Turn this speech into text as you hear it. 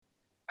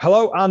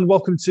Hello and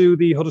welcome to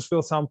the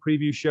Huddersfield Town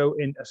preview show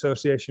in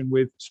association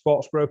with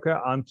Sports Broker.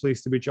 I'm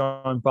pleased to be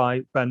joined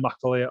by Ben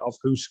McAleer of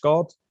Who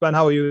Scored. Ben,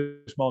 how are you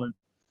this morning?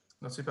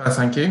 Not too bad,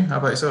 thank you. How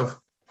about yourself?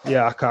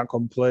 Yeah, I can't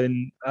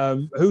complain.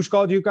 Who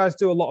Scored? You guys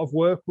do a lot of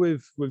work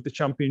with the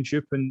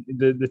Championship and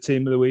the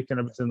team of the week and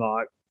everything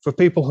like that. For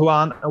people who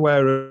aren't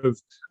aware of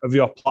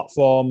your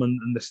platform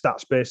and the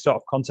stats-based sort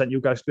of content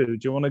you guys do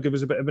you want to give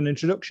us a bit of an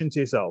introduction to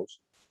yourselves?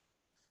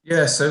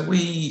 Yeah, so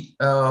we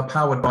are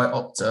powered by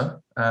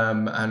Opta,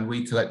 and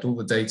we collect all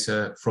the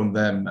data from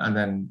them and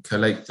then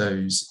collate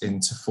those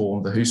into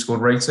form the Who Scored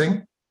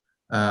rating.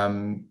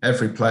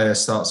 Every player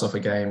starts off a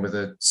game with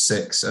a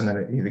 6, and then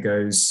it either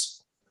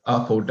goes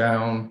up or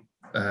down,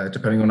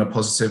 depending on a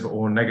positive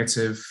or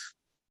negative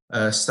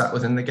stat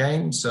within the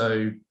game.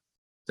 So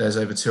there's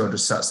over 200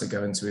 stats that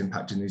go into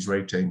impacting these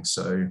ratings.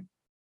 So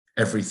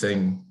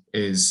everything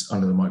is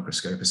under the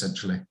microscope,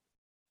 essentially.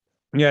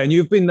 Yeah, and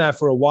you've been there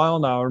for a while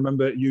now. I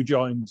remember you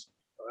joined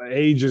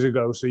ages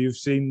ago, so you've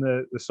seen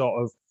the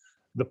sort of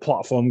the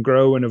platform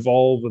grow and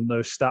evolve and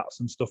those stats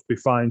and stuff be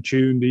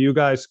fine-tuned. Are you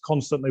guys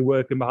constantly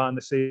working behind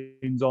the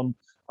scenes on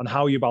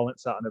how you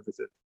balance that and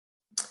everything?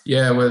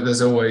 Yeah, well,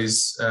 there's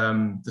always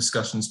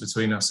discussions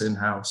between us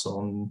in-house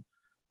on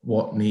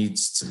what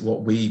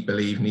we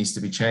believe needs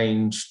to be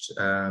changed,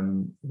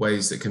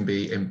 ways that can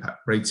be the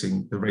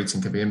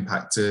rating can be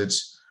impacted.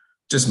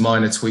 Just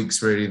minor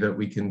tweaks really that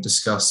we can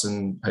discuss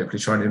and hopefully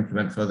try and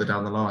implement further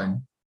down the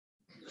line.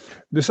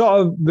 The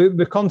sort of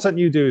the content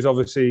you do is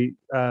obviously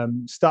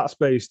stats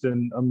based,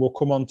 and we'll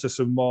come on to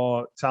some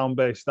more town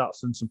based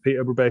stats and some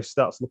Peterborough based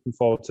stats. Looking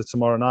forward to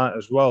tomorrow night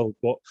as well.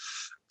 But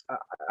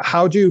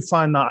how do you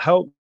find that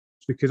helps?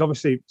 Because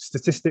obviously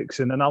statistics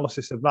and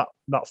analysis of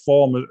that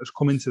form has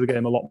come into the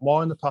game a lot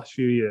more in the past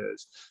few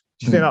years.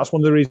 Do you think that's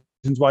one of the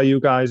reasons why you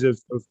guys have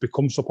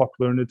become so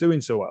popular and are doing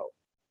so well?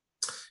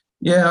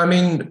 Yeah, I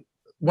mean,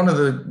 one of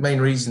the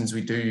main reasons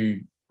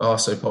we are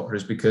so popular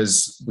is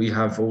because we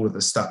have all of the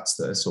stats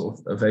that are sort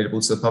of available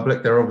to the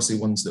public. There are obviously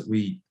ones that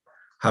we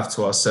have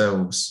to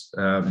ourselves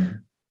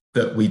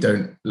that we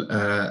don't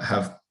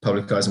have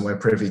public eyes and we're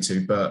privy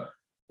to. But,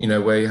 you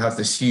know, where you have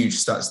this huge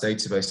stats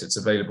database that's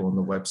available on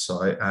the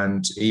website.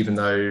 And even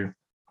though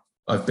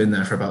I've been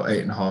there for about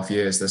 8.5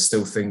 years, there's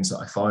still things that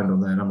I find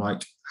on there. And I'm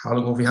like, how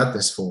long have we had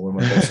this for?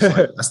 And my boss is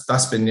like,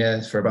 that's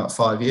been for about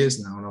 5 years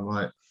now. And I'm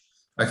like,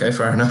 okay,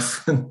 fair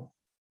enough.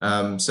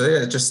 So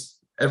yeah, just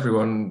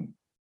everyone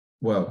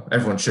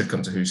should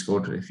come to Who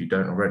Scored if you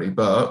don't already,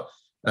 but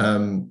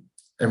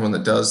everyone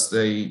that does,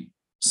 they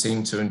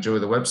seem to enjoy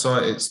the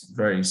website. It's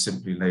very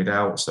simply laid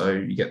out, so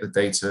you get the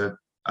data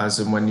as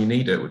and when you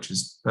need it, which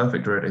is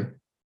perfect really.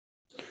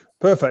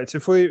 Perfect.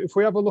 If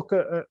we have a look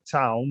at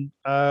Town,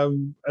 are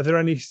there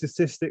any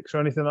statistics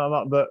or anything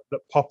like that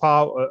pop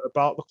out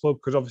about the club?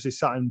 Because obviously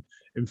sat in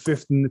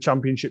 5th in the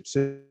Championship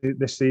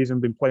this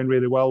season, been playing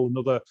really well.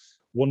 Another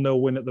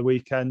 1-0 win at the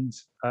weekend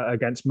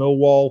against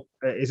Millwall.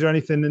 Is there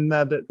anything in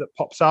there that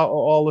pops out at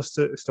all as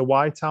to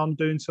why Town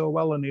doing so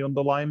well and the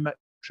underlying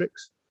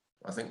metrics?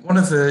 I think one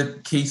of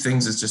the key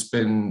things has just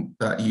been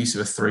that use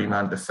of a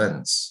 3-man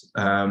defence.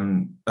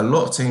 A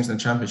lot of teams in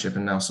the Championship are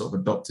now sort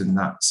of adopting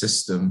that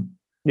system.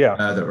 Yeah,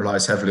 that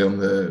relies heavily on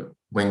the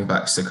wing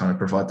backs to kind of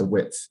provide the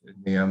width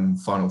in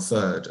the final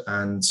third.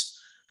 And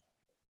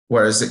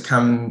whereas it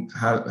can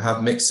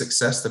have mixed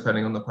success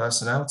depending on the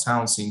personnel,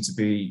 Town seem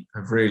to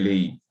have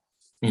really,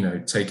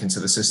 taken to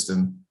the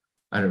system,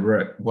 and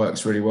it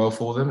works really well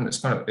for them. And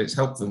it's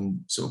helped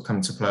them sort of come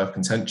to playoff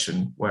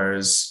contention.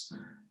 Whereas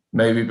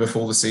maybe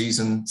before the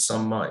season,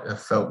 some might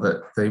have felt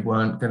that they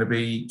weren't going to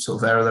be sort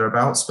of there or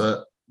thereabouts,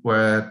 but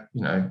we're,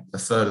 a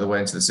third of the way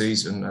into the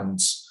season and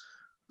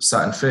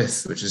sat in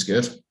 5th, which is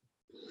good.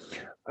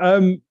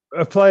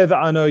 A player that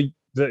I know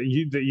that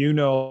you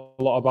know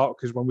a lot about,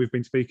 because when we've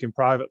been speaking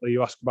privately,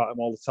 you ask about him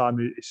all the time,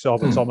 is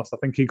Sorba Thomas. I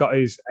think he got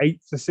his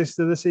 8th assist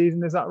of the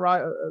season. Is that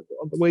right,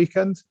 on the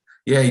weekend?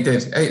 Yeah, he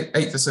did.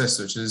 8th assist,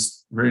 which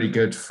is really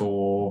good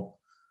for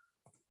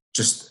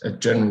just a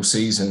general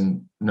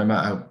season, no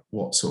matter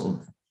what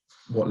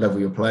level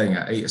you're playing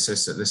at. 8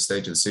 assists at this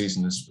stage of the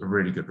season is a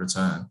really good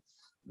return.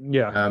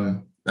 Yeah.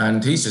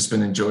 And he's just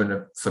been enjoying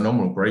a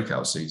phenomenal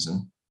breakout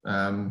season.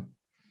 And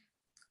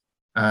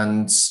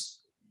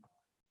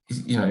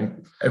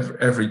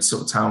every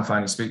sort of Town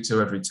fan you speak to,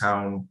 every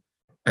Town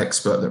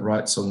expert that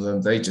writes on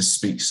them, they just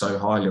speak so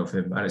highly of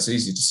him, and it's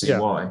easy to see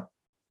why.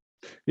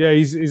 Yeah,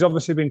 he's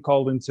obviously been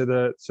called into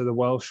the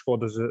Welsh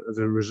squad as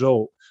a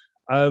result.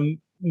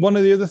 One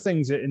of the other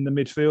things in the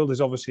midfield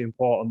is obviously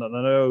important, and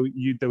I know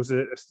there was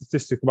a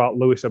statistic about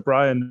Lewis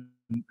O'Brien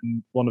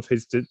and one of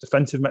his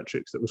defensive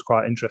metrics that was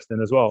quite interesting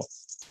as well.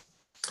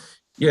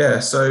 Yeah,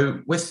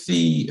 so with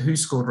the Who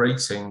Scored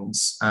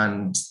ratings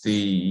and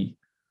the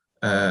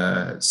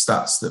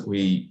stats that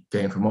we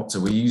gain from Opta,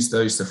 we use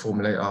those to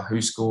formulate our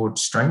Who Scored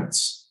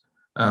strengths.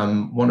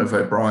 One of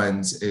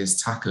O'Brien's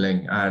is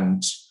tackling,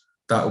 and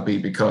that will be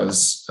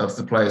because of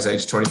the players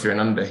aged 23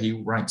 and under. He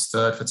ranks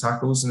 3rd for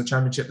tackles in the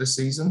Championship this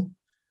season.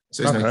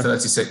 So he's made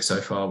 36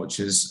 so far, which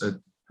is a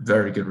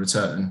very good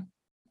return.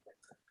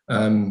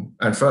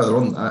 And further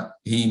on that,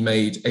 he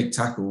made 8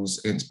 tackles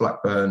against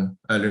Blackburn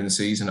earlier in the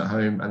season at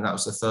home, and that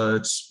was the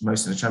 3rd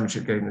most in a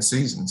Championship game this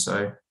season.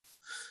 So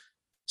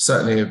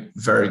certainly a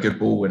very good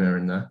ball winner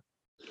in there.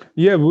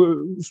 Yeah,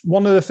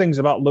 one of the things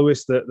about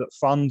Lewis that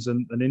fans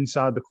and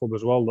inside the club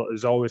as well that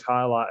is always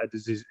highlighted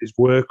is his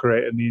work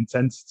rate and the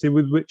intensity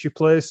with which he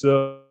plays.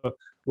 So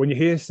when you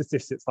hear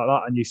statistics like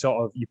that and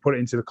you put it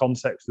into the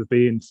context of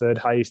being 3rd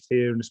highest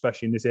here, and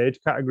especially in this age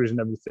categories and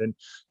everything,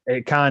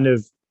 it kind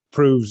of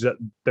proves that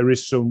there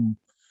is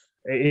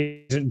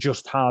it isn't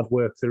just hard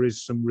work, there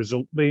is some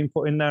result being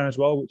put in there as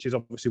well, which is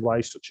obviously why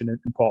he's such an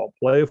important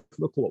player for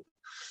the club.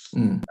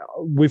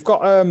 We've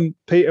got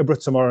Peterborough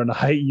tomorrow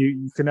night.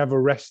 You can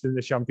never rest in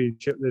the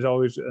Championship. There's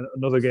always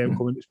another game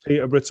coming. It's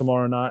Peterborough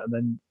tomorrow night and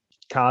then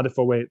Cardiff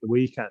away at the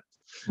weekend.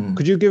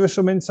 Could you give us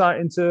some insight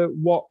into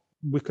what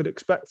we could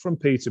expect from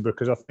Peterborough?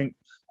 Because I think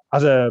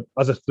as a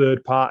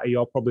third party,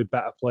 you're probably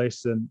better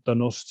placed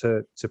than us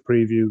to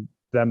preview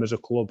them as a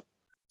club.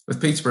 With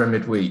Peterborough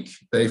midweek,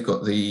 they've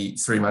got the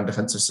 3-man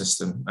defensive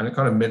system, and it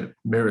kind of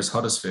mirrors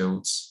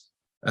Huddersfield's.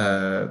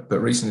 But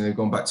recently they've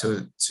gone back to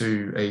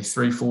a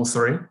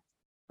 3-4-3.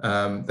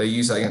 They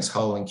used that against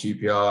Hull and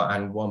QPR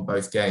and won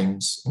both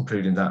games,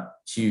 including that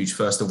huge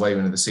first away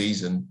win of the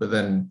season, but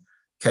then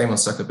came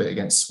unstuck a bit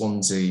against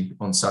Swansea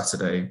on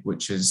Saturday,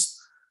 which is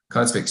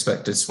kind of to be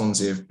expected.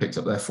 Swansea have picked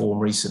up their form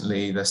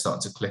recently. They're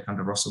starting to click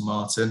under Russell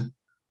Martin.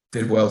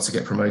 Did well to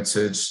get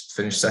promoted,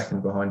 finished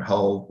 2nd behind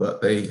Hull,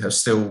 but they have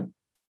still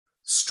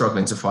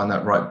struggling to find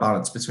that right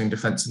balance between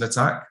defence and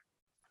attack.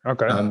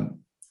 Okay.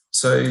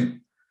 So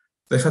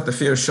they've had the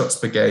fewest shots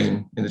per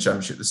game in the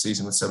Championship this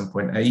season with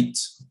 7.8,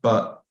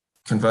 but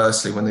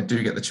conversely, when they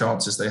do get the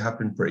chances, they have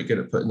been pretty good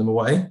at putting them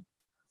away.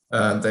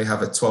 They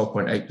have a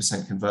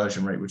 12.8%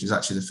 conversion rate, which is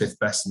actually the 5th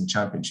best in the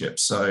Championship.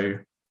 So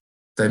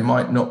they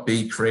might not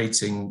be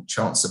creating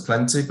chances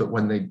aplenty, but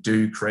when they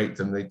do create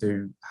them, they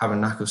do have a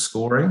knack of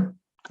scoring.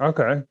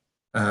 Okay.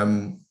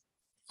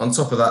 On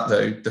top of that,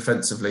 though,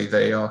 defensively,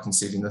 they are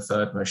conceding the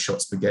 3rd most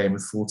shots per game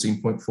with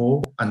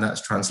 14.4, and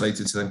that's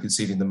translated to them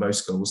conceding the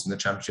most goals in the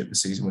Championship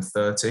this season with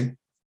 30.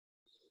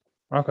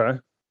 Okay.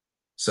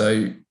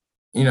 So,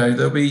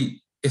 they'll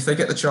be, if they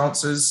get the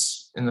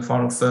chances in the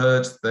final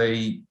third,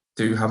 they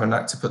do have a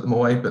knack to put them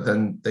away, but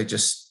then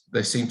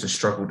they seem to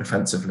struggle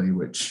defensively,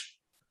 which,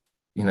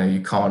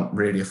 you can't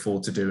really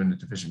afford to do in a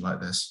division like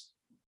this.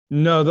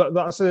 No,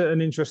 that's an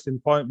interesting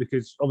point,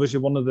 because obviously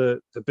one of the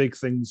big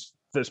things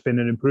that's been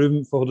an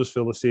improvement for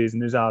Huddersfield this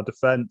season is our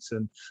defence,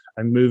 and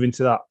moving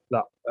to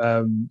that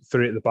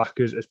 3 at the back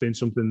has been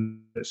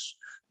something that's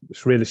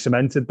really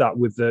cemented that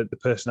with the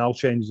personnel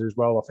changes as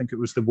well. I think it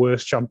was the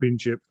worst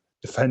Championship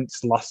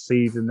defence last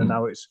season, and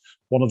now it's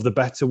one of the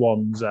better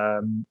ones.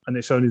 And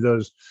it's only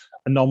those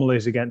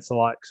anomalies against the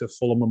likes of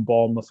Fulham and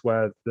Bournemouth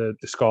where the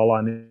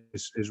scoreline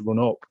is run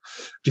up.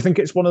 Do you think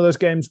it's one of those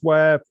games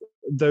where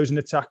those in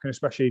attack, and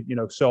especially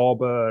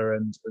Sorba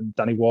and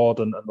Danny Ward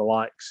and the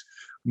likes,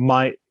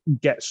 might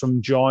get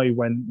some joy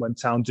when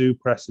Town do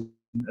press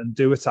and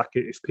do attack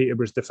it if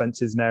Peterborough's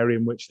defence is an area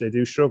in which they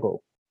do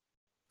struggle?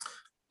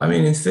 I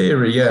mean, in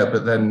theory, yeah,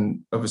 but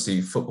then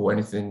obviously football,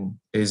 it's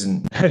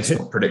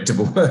not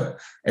predictable.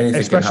 Anything,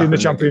 especially in the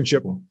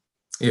Championship.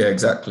 Yeah,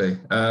 exactly.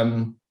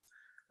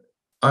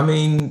 I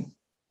mean,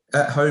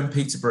 at home,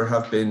 Peterborough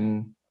have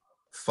been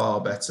far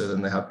better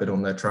than they have been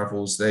on their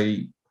travels.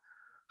 They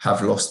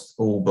have lost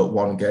all but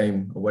one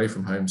game away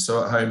from home.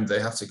 So at home, they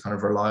have to kind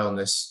of rely on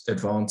this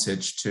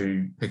advantage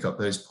to pick up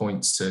those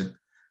points to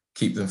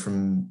keep them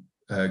from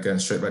going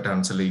straight back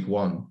down to League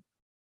One.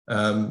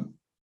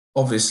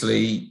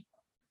 Obviously,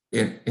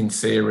 in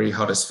theory,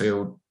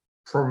 Huddersfield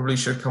probably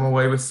should come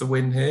away with the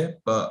win here.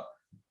 But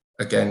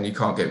again, you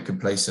can't get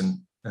complacent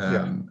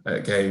at a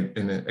game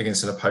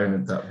against an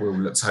opponent that will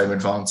look to home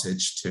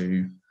advantage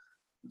to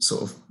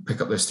sort of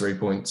pick up those 3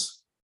 points.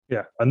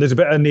 Yeah, and there's a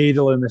bit of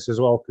needle in this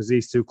as well, because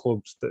these two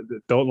clubs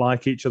that don't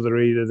like each other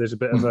either. There's a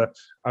bit of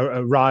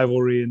a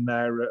rivalry in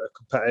there, a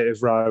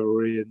competitive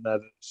rivalry in there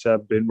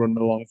that's been running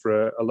along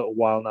for a little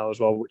while now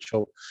as well, which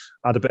will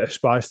add a bit of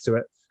spice to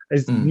it.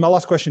 My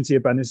last question to you,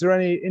 Ben, is there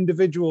any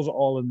individuals at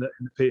all in the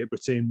Peterborough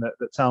team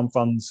that Town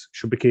fans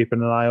should be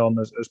keeping an eye on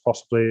as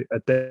possibly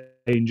a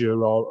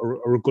danger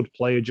or a good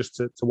player just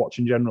to watch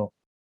in general?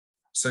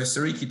 So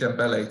Siriki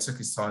Dembele took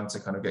his time to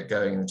kind of get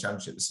going in the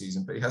Championship this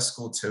season, but he has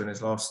scored 2 in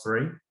his last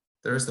 3.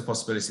 There is the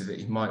possibility that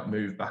he might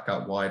move back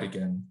out wide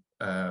again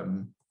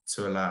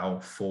to allow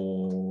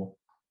for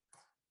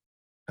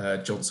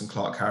Johnson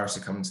Clark-Harris to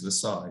come into the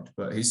side.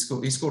 But he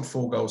scored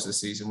 4 goals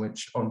this season,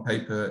 which on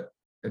paper,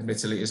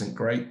 admittedly, isn't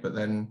great. But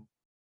then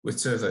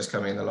with 2 of those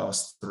coming in the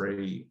last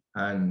 3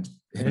 and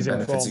him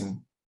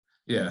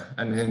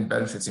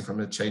benefiting from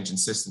a change in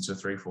system to a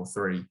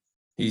 3-4-3,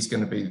 he's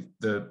going to be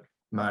the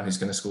man who's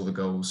going to score the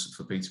goals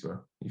for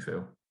Peterborough, you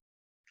feel?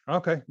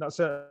 Okay,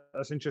 that's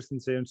interesting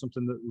to see, and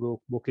something that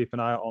we'll keep an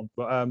eye out on.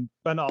 But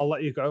Ben, I'll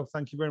let you go.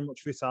 Thank you very much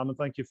for your time, and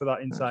thank you for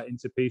that insight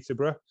into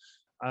Peterborough.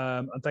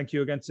 And thank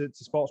you again to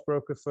Sports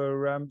Broker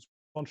for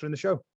sponsoring the show.